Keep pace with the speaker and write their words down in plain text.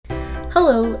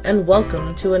Hello, and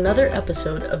welcome to another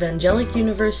episode of Angelic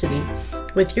University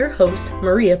with your host,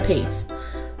 Maria Paith.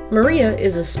 Maria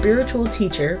is a spiritual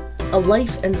teacher, a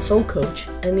life and soul coach,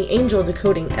 and the angel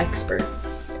decoding expert.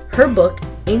 Her book,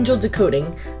 Angel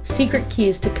Decoding: Secret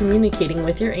Keys to Communicating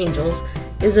with Your Angels,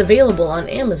 is available on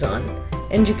Amazon,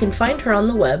 and you can find her on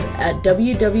the web at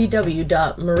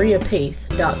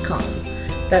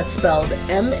www.mariapaith.com. That's spelled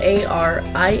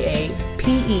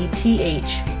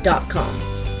MariaPeth.com.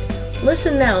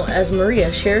 Listen now as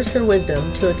Maria shares her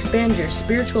wisdom to expand your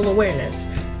spiritual awareness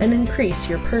and increase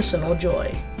your personal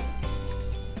joy.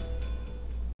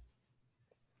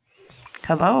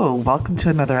 Hello, welcome to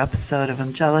another episode of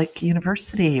Angelic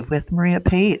University with Maria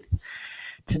Paith.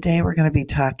 Today we're going to be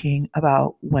talking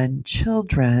about when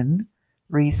children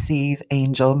receive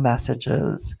angel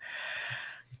messages.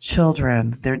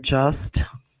 Children, they're just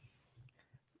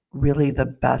really the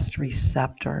best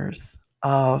receptors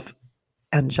of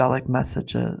angelic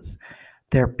messages.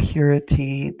 Their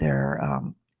purity, their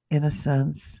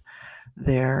innocence,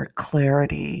 their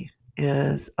clarity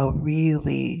is a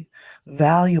really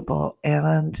valuable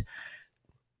and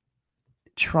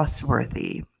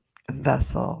trustworthy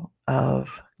vessel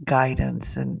of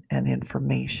guidance and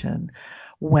information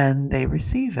when they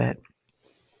receive it.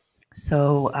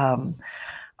 So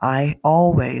I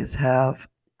always have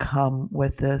come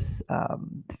with this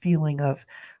feeling of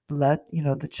let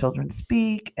the children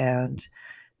speak and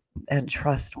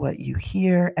trust what you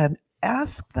hear and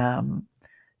ask them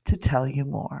to tell you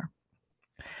more.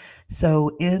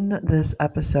 So in this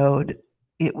episode,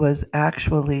 it was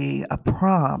actually a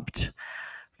prompt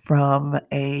from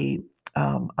a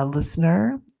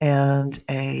listener and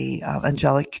a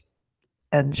angelic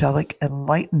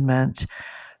enlightenment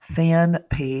fan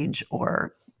page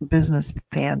or business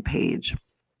fan page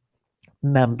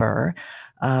member.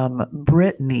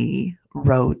 Brittany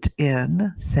wrote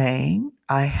in saying,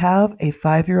 "I have a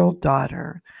 5-year-old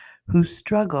daughter who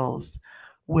struggles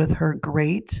with her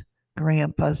great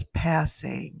grandpa's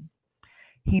passing.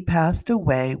 He passed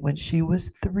away when she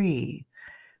was 3.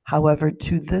 However,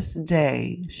 to this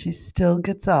day, she still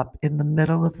gets up in the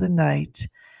middle of the night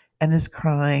and is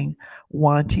crying,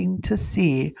 wanting to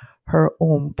see her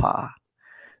Ompa.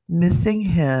 Missing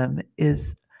him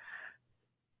is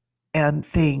and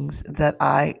things that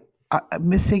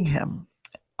missing him.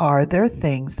 Are there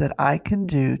things that I can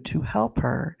do to help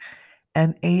her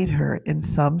and aid her in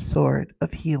some sort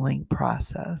of healing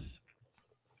process?"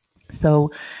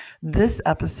 So this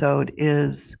episode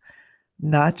is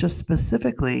not just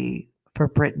specifically for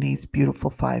Brittany's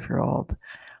beautiful 5-year-old,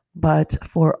 but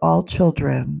for all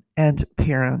children and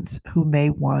parents who may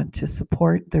want to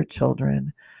support their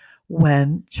children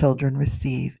when children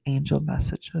receive angel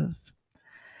messages.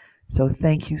 So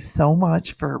thank you so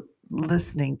much for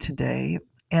listening today.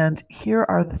 And here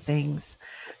are the things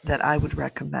that I would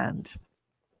recommend.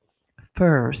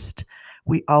 First,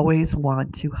 we always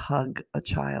want to hug a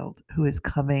child who is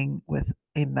coming with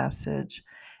a message,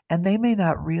 and they may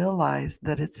not realize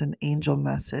that it's an angel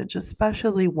message,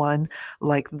 especially one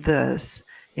like this.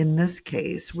 In this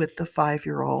case, with the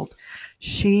 5-year-old,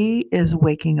 she is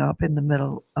waking up in the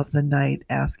middle of the night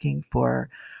asking for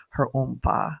her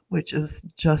Ompa, which is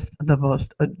just the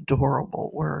most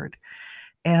adorable word.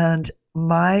 And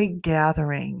my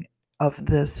gathering of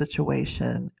this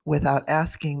situation without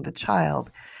asking the child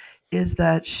is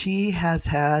that she has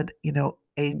had,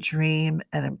 a dream,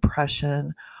 an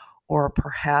impression, or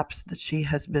perhaps that she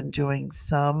has been doing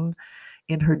some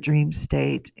in her dream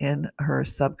state, in her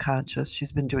subconscious.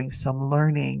 She's been doing some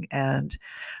learning and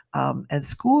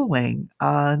schooling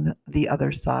on the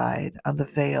other side, on the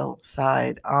veil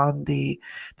side, on the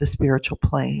spiritual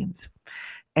planes,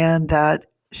 and that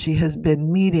she has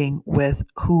been meeting with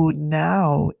who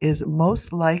now is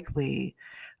most likely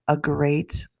a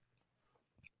great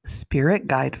spirit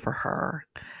guide for her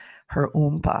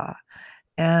Oompa,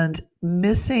 and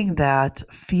missing that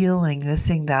feeling,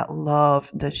 missing that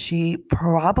love that she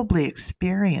probably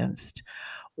experienced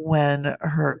when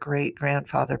her great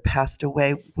grandfather passed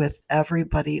away with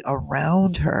everybody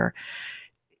around her.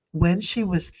 When she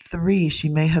was 3, she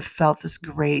may have felt this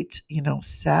great,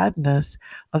 sadness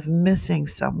of missing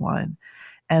someone.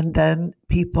 And then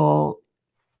people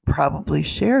probably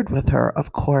shared with her,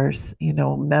 of course,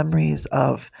 memories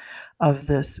of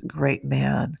this great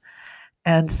man.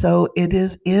 And so it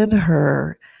is in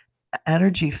her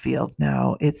energy field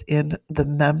now. It's in the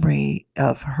memory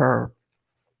of her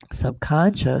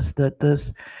subconscious that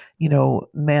this,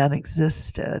 man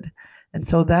existed. And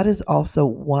so that is also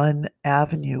one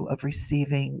avenue of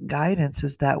receiving guidance,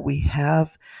 is that we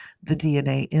have the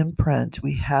DNA imprint,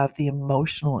 we have the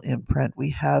emotional imprint, we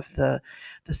have the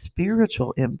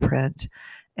spiritual imprint,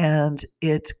 and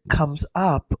it comes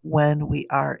up when we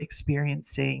are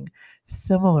experiencing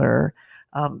similar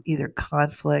either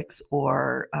conflicts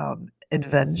or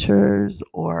adventures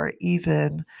or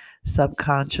even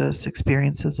subconscious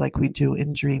experiences like we do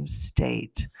in dream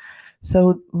state.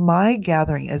 So my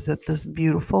gathering is that this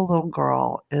beautiful little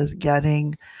girl is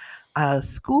getting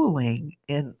schooling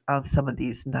in on some of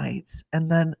these nights. And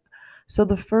then, so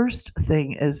the first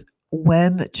thing is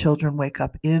when children wake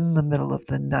up in the middle of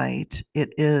the night,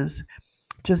 it is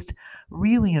just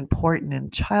really important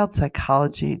in child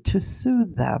psychology to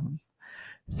soothe them.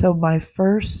 So my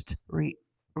first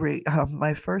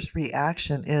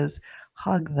reaction is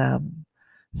hug them,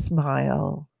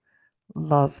 smile,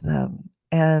 love them,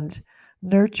 and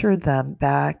nurture them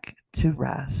back to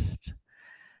rest.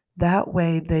 That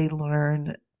way, they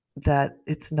learn that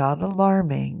it's not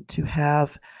alarming to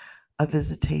have a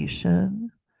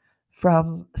visitation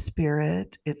from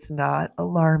spirit. It's not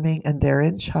alarming, and they're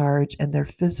in charge, and their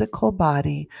physical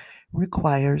body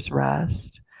requires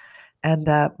rest. And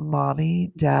that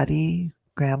mommy, daddy,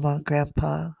 grandma,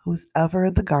 grandpa, who's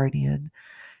ever the guardian,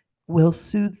 will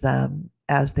soothe them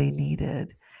as they need it.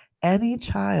 Any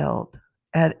child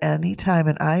at any time,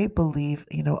 and I believe,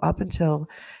 up until,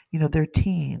 their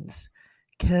teens,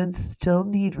 kids still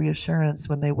need reassurance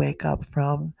when they wake up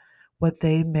from what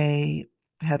they may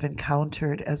have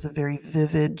encountered as a very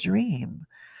vivid dream.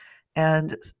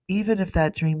 And even if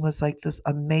that dream was like this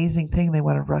amazing thing they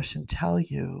want to rush and tell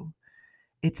you,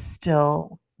 it's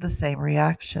still the same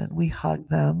reaction. We hug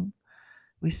them,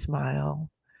 we smile,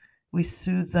 we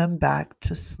soothe them back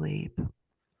to sleep.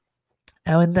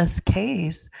 Now, in this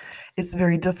case, it's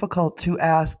very difficult to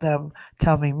ask them,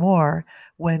 tell me more,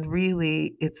 when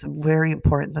really it's very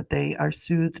important that they are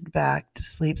soothed back to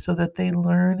sleep so that they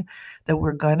learn that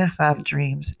we're going to have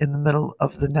dreams in the middle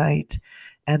of the night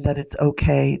and that it's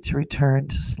okay to return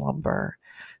to slumber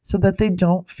so that they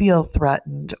don't feel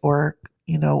threatened or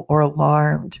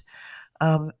alarmed.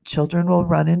 Children will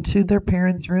run into their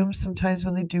parents' rooms sometimes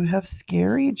when they do have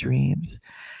scary dreams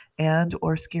and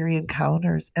or scary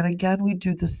encounters. And again, we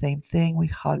do the same thing. We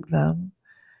hug them,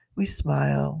 we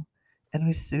smile, and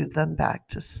we soothe them back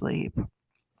to sleep.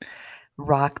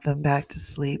 Rock them back to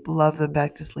sleep, love them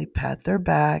back to sleep, pat their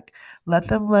back, let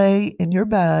them lay in your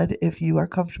bed if you are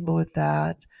comfortable with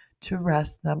that to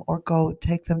rest them, or go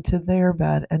take them to their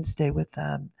bed and stay with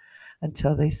them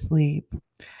until they sleep.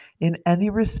 In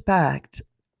any respect,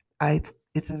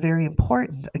 it's very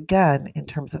important, again, in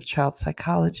terms of child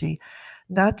psychology,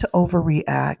 not to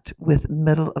overreact with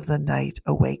middle of the night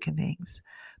awakenings,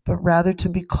 but rather to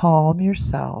be calm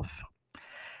yourself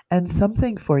and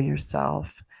something for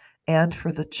yourself and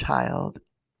for the child,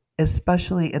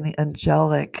 especially in the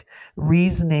angelic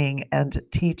reasoning and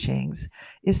teachings,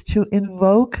 is to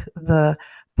invoke the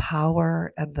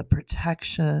power and the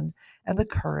protection and the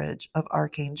courage of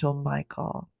Archangel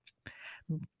Michael.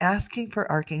 Asking for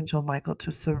Archangel Michael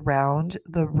to surround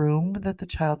the room that the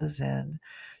child is in,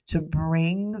 to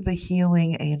bring the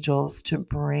healing angels, to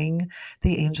bring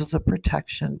the angels of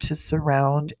protection to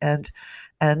surround and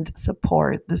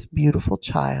support this beautiful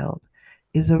child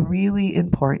is a really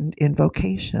important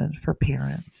invocation for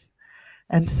parents.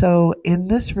 And so in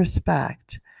this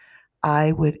respect,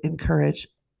 I would encourage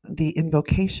the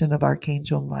invocation of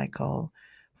Archangel Michael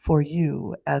for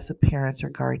you as a parent or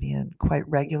guardian quite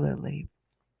regularly.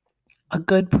 A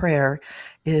good prayer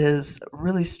is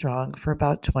really strong for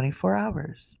about 24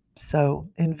 hours. So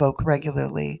invoke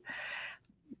regularly.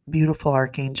 Beautiful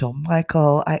Archangel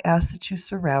Michael, I ask that you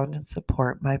surround and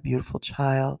support my beautiful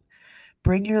child.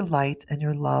 Bring your light and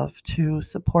your love to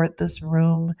support this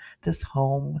room, this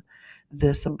home,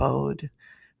 this abode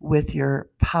with your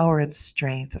power and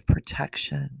strength of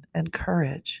protection and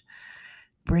courage.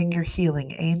 Bring your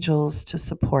healing angels to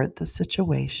support the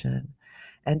situation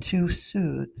and to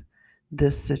soothe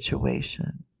this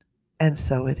situation. And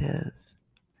so it is.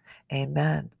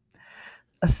 Amen.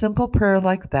 A simple prayer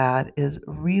like that is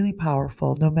really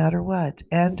powerful no matter what.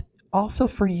 And also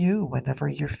for you, whenever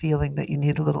you're feeling that you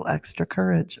need a little extra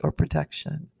courage or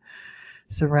protection.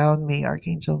 Surround me,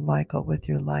 Archangel Michael, with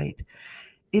your light.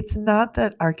 It's not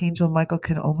that Archangel Michael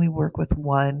can only work with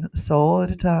one soul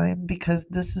at a time, because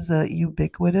this is a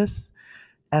ubiquitous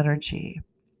energy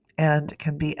and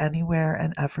can be anywhere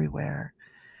and everywhere.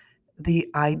 The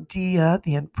idea,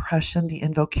 the impression, the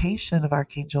invocation of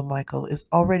Archangel Michael is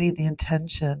already the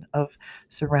intention of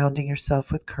surrounding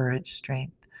yourself with courage,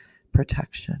 strength,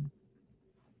 protection.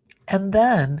 And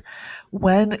then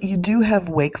when you do have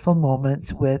wakeful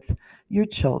moments with your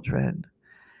children,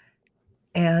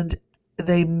 and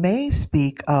they may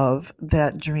speak of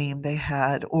that dream they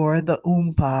had, or the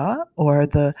oompa, or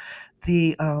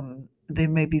they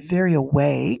may be very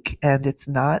awake and it's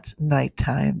not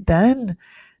nighttime. Then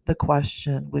the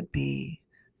question would be,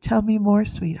 tell me more,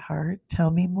 sweetheart, tell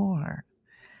me more.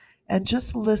 And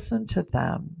just listen to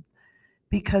them,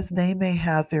 because they may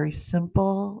have very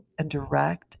simple and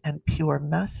direct and pure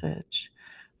message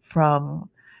from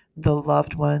the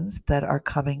loved ones that are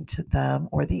coming to them,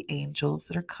 or the angels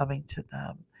that are coming to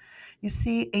them. You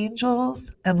see,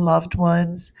 angels and loved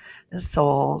ones and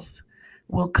souls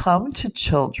will come to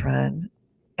children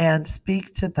and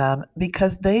speak to them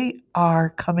because they are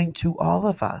coming to all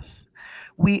of us.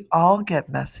 We all get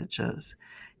messages.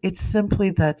 It's simply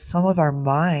that some of our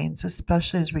minds,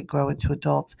 especially as we grow into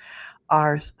adults,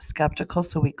 are skeptical,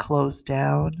 so we close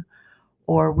down,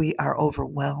 or we are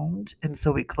overwhelmed, and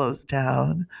so we close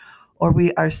down, or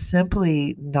we are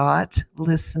simply not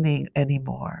listening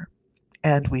anymore,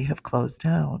 and we have closed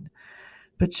down.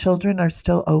 But children are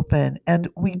still open, and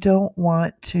we don't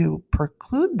want to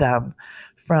preclude them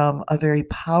from a very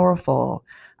powerful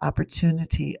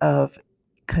opportunity of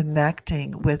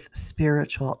connecting with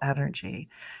spiritual energy,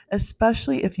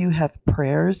 especially if you have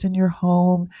prayers in your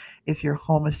home, if your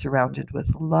home is surrounded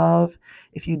with love,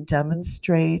 if you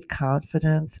demonstrate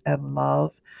confidence and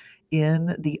love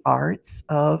in the arts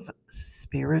of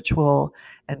spiritual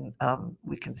and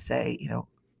we can say,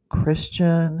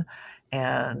 Christian,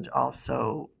 and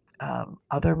also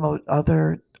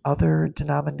other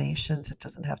denominations. It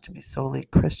doesn't have to be solely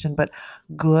Christian, but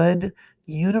good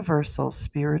universal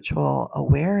spiritual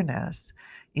awareness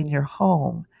in your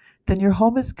home, then your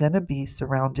home is going to be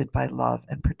surrounded by love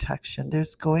and protection.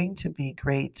 There's going to be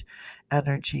great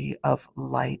energy of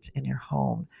light in your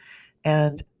home.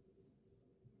 And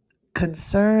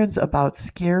concerns about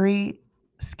scary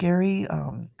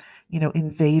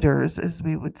invaders, as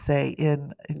we would say,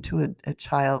 into a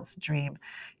child's dream,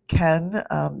 can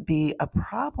be a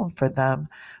problem for them.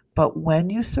 But when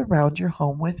you surround your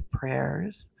home with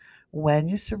prayers, when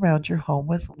you surround your home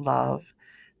with love,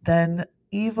 then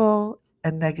evil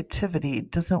and negativity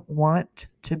doesn't want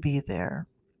to be there.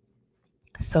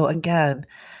 So again,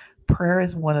 prayer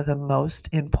is one of the most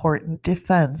important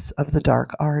defense of the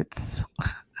dark arts.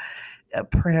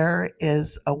 Prayer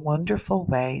is a wonderful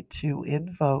way to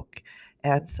invoke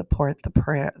and support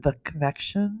the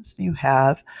connections you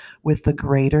have with the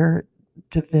greater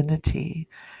divinity,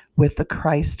 with the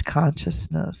Christ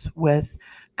consciousness, with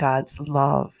God's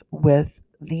love, with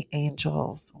the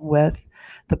angels, with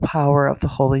the power of the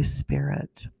Holy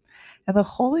Spirit. And the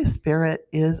Holy Spirit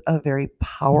is a very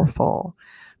powerful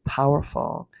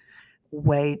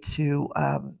way to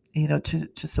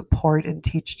to support and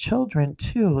teach children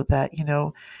too, that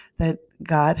that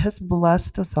God has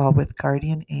blessed us all with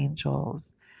guardian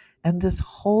angels and this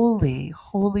holy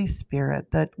spirit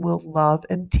that will love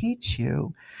and teach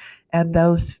you. And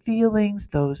those feelings,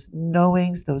 those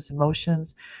knowings, those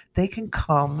emotions, they can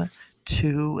come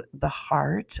to the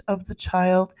heart of the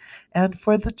child, and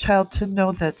for the child to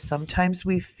know that sometimes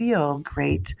we feel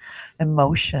great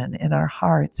emotion in our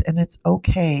hearts, and it's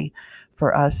okay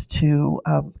for us to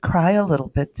cry a little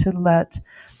bit, to let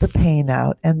the pain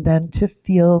out, and then to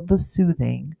feel the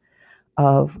soothing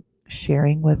of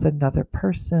sharing with another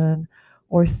person,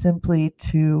 or simply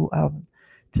to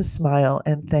smile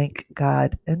and thank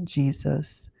God and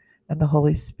Jesus and the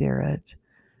Holy Spirit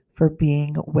for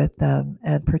being with them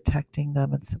and protecting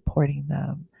them and supporting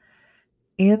them.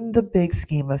 In the big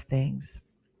scheme of things,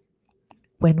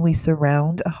 when we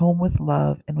surround a home with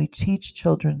love and we teach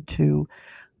children to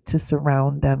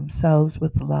surround themselves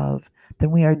with love, then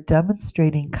we are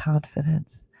demonstrating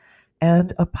confidence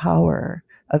and a power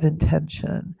of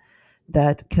intention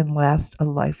that can last a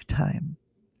lifetime.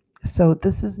 So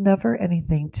this is never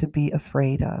anything to be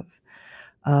afraid of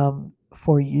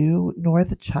for you nor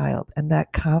the child. And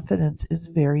that confidence is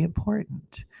very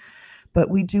important. But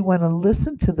we do want to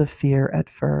listen to the fear at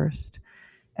first,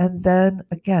 and then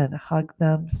again, hug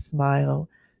them, smile,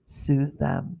 soothe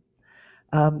them.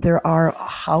 There are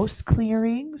house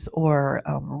clearings or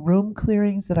room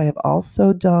clearings that I have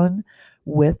also done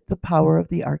with the power of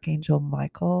the Archangel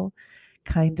Michael,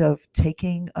 kind of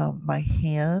taking my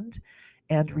hand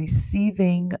and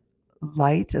receiving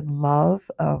light and love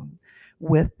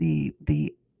with the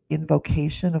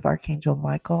invocation of Archangel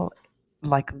Michael,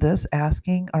 like this,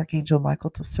 asking Archangel Michael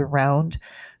to surround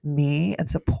me and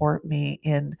support me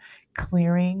in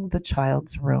clearing the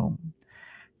child's room.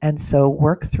 And so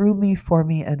work through me, for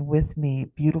me, and with me,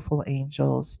 beautiful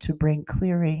angels, to bring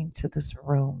clearing to this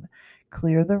room.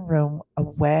 Clear the room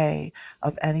away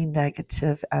of any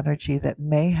negative energy that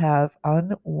may have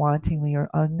unwantingly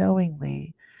or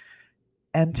unknowingly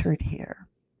entered here.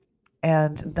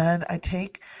 And then I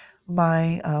take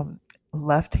my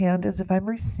left hand as if I'm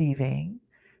receiving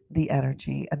the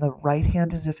energy, and the right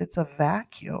hand as if it's a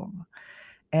vacuum.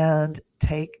 And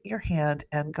take your hand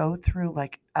and go through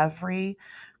like every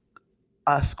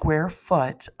square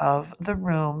foot of the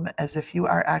room as if you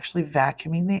are actually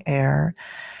vacuuming the air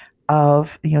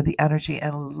of, the energy,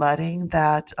 and letting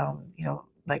that,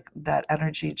 like that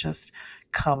energy just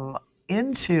come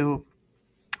into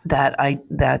that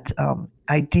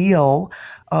ideal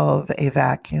of a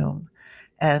vacuum,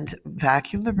 and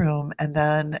vacuum the room. And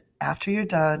then after you're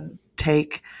done,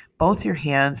 take both your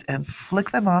hands and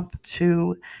flick them up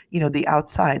to, the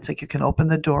outsides. Like you can open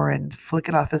the door and flick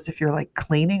it off as if you're like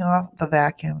cleaning off the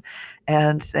vacuum,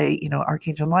 and say,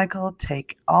 Archangel Michael,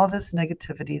 take all this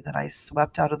negativity that I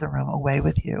swept out of the room away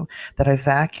with you, that I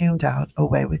vacuumed out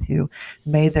away with you.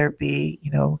 May there be,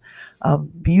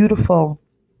 beautiful,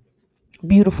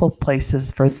 beautiful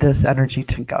places for this energy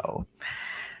to go.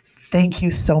 Thank you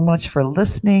so much for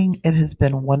listening. It has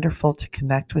been wonderful to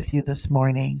connect with you this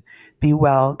morning. Be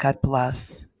well. God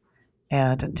bless.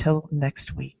 And until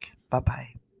next week,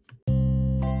 bye-bye.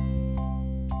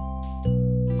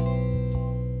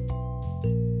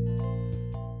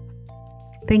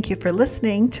 Thank you for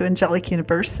listening to Angelic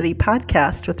University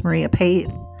podcast with Maria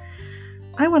Paith.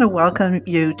 I want to welcome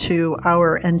you to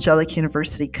our Angelic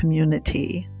University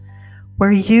community,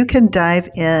 where you can dive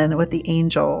in with the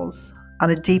angels on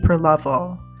a deeper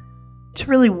level to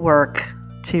really work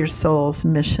to your soul's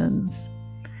missions.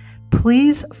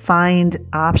 Please find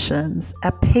options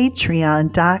at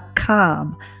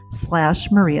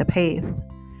patreon.com/Maria Paith.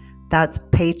 That's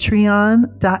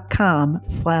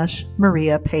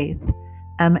patreon.com/Maria Paith.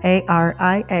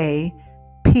 MARIAPETH.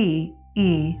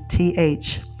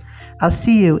 I'll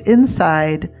see you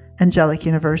inside Angelic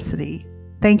University.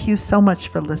 Thank you so much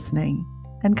for listening,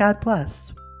 and God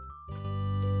bless.